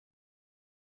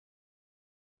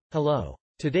Hello.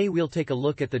 Today we'll take a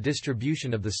look at the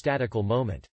distribution of the statical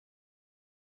moment.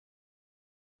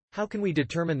 How can we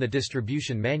determine the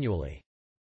distribution manually?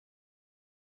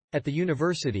 At the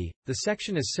university, the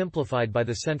section is simplified by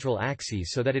the central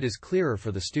axes so that it is clearer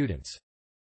for the students.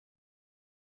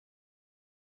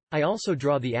 I also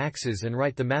draw the axes and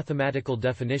write the mathematical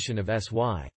definition of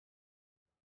sy.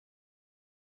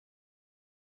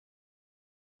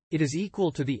 It is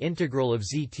equal to the integral of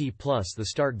zt plus the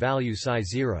start value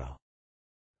psi0.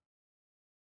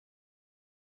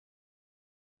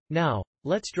 Now,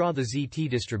 let's draw the zt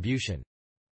distribution.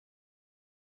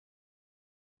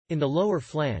 In the lower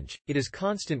flange, it is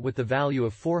constant with the value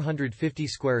of 450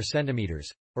 square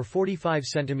centimeters, or 45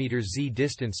 centimeters z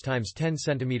distance times 10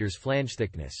 centimeters flange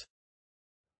thickness.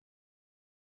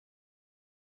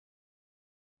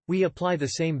 We apply the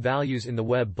same values in the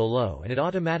web below and it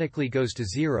automatically goes to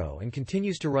 0 and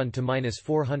continues to run to minus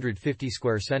 450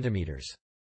 square centimeters.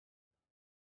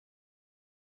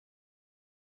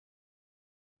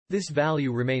 This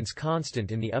value remains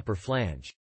constant in the upper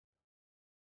flange.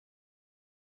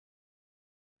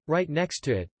 Right next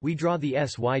to it, we draw the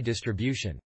sy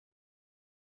distribution.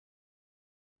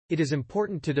 It is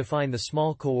important to define the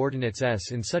small coordinates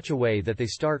s in such a way that they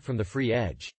start from the free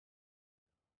edge.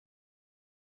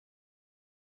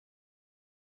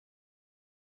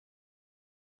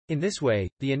 In this way,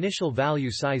 the initial value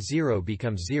psi0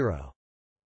 becomes 0.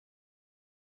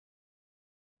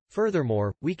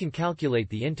 Furthermore, we can calculate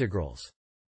the integrals.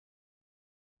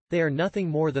 They are nothing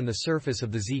more than the surface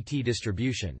of the zt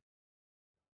distribution.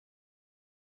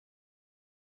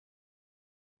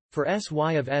 For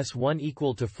sy of s1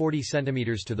 equal to 40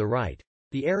 cm to the right,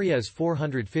 the area is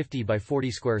 450 by 40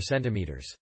 square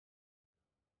centimeters.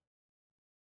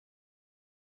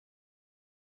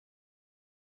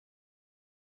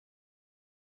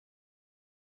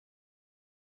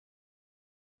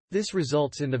 This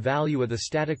results in the value of the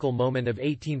statical moment of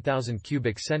 18,000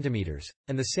 cubic centimeters,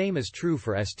 and the same is true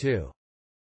for s2.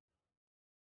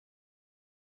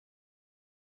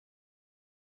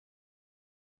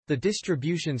 The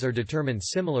distributions are determined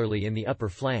similarly in the upper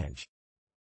flange.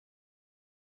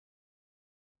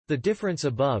 The difference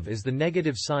above is the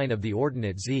negative sign of the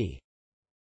ordinate z.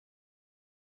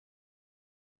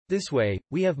 This way,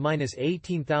 we have minus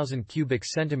 18,000 cubic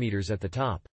centimeters at the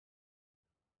top.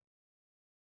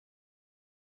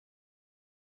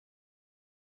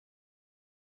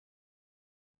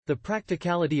 The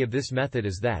practicality of this method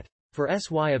is that, for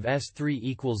sy of s3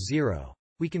 equals 0,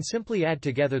 we can simply add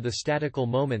together the statical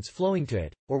moments flowing to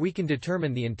it, or we can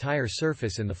determine the entire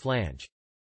surface in the flange.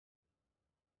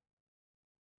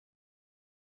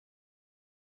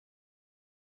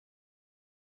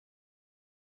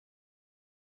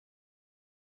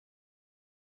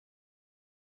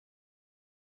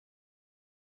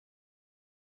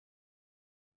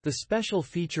 The special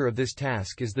feature of this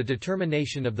task is the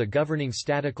determination of the governing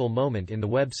statical moment in the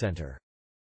web center.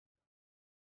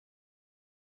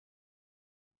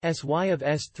 Sy of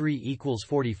s3 equals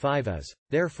 45 is,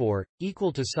 therefore,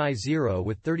 equal to psi0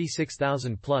 with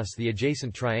 36,000 plus the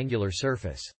adjacent triangular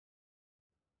surface.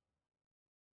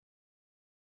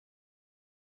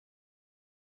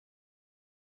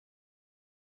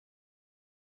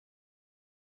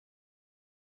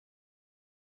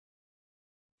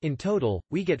 In total,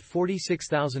 we get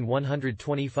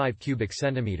 46,125 cubic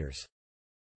centimeters.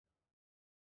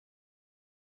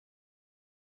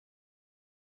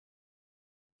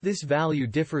 This value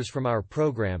differs from our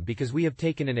program because we have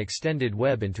taken an extended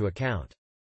web into account.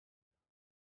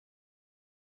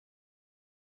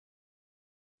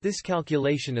 This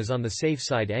calculation is on the safe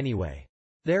side anyway.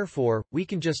 Therefore, we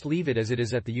can just leave it as it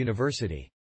is at the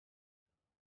university.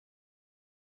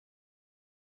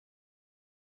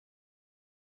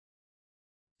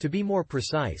 To be more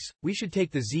precise, we should take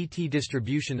the zt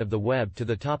distribution of the web to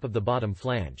the top of the bottom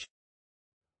flange.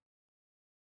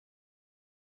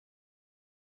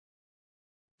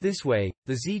 This way,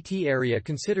 the zt area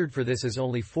considered for this is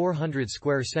only 400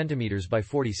 square centimeters by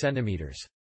 40 centimeters.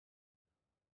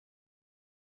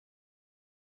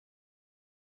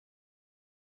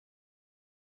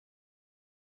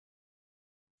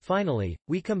 Finally,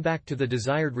 we come back to the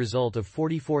desired result of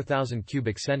 44,000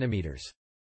 cubic centimeters.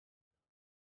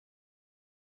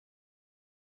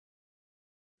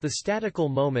 The statical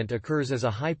moment occurs as a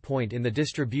high point in the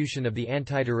distribution of the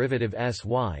antiderivative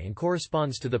sy and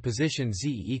corresponds to the position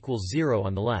z equals 0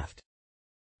 on the left.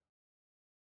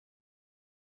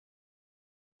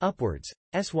 Upwards,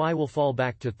 sy will fall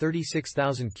back to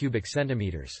 36,000 cubic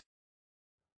centimeters.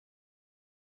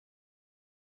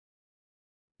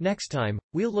 Next time,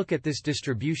 we'll look at this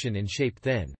distribution in shape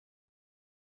thin.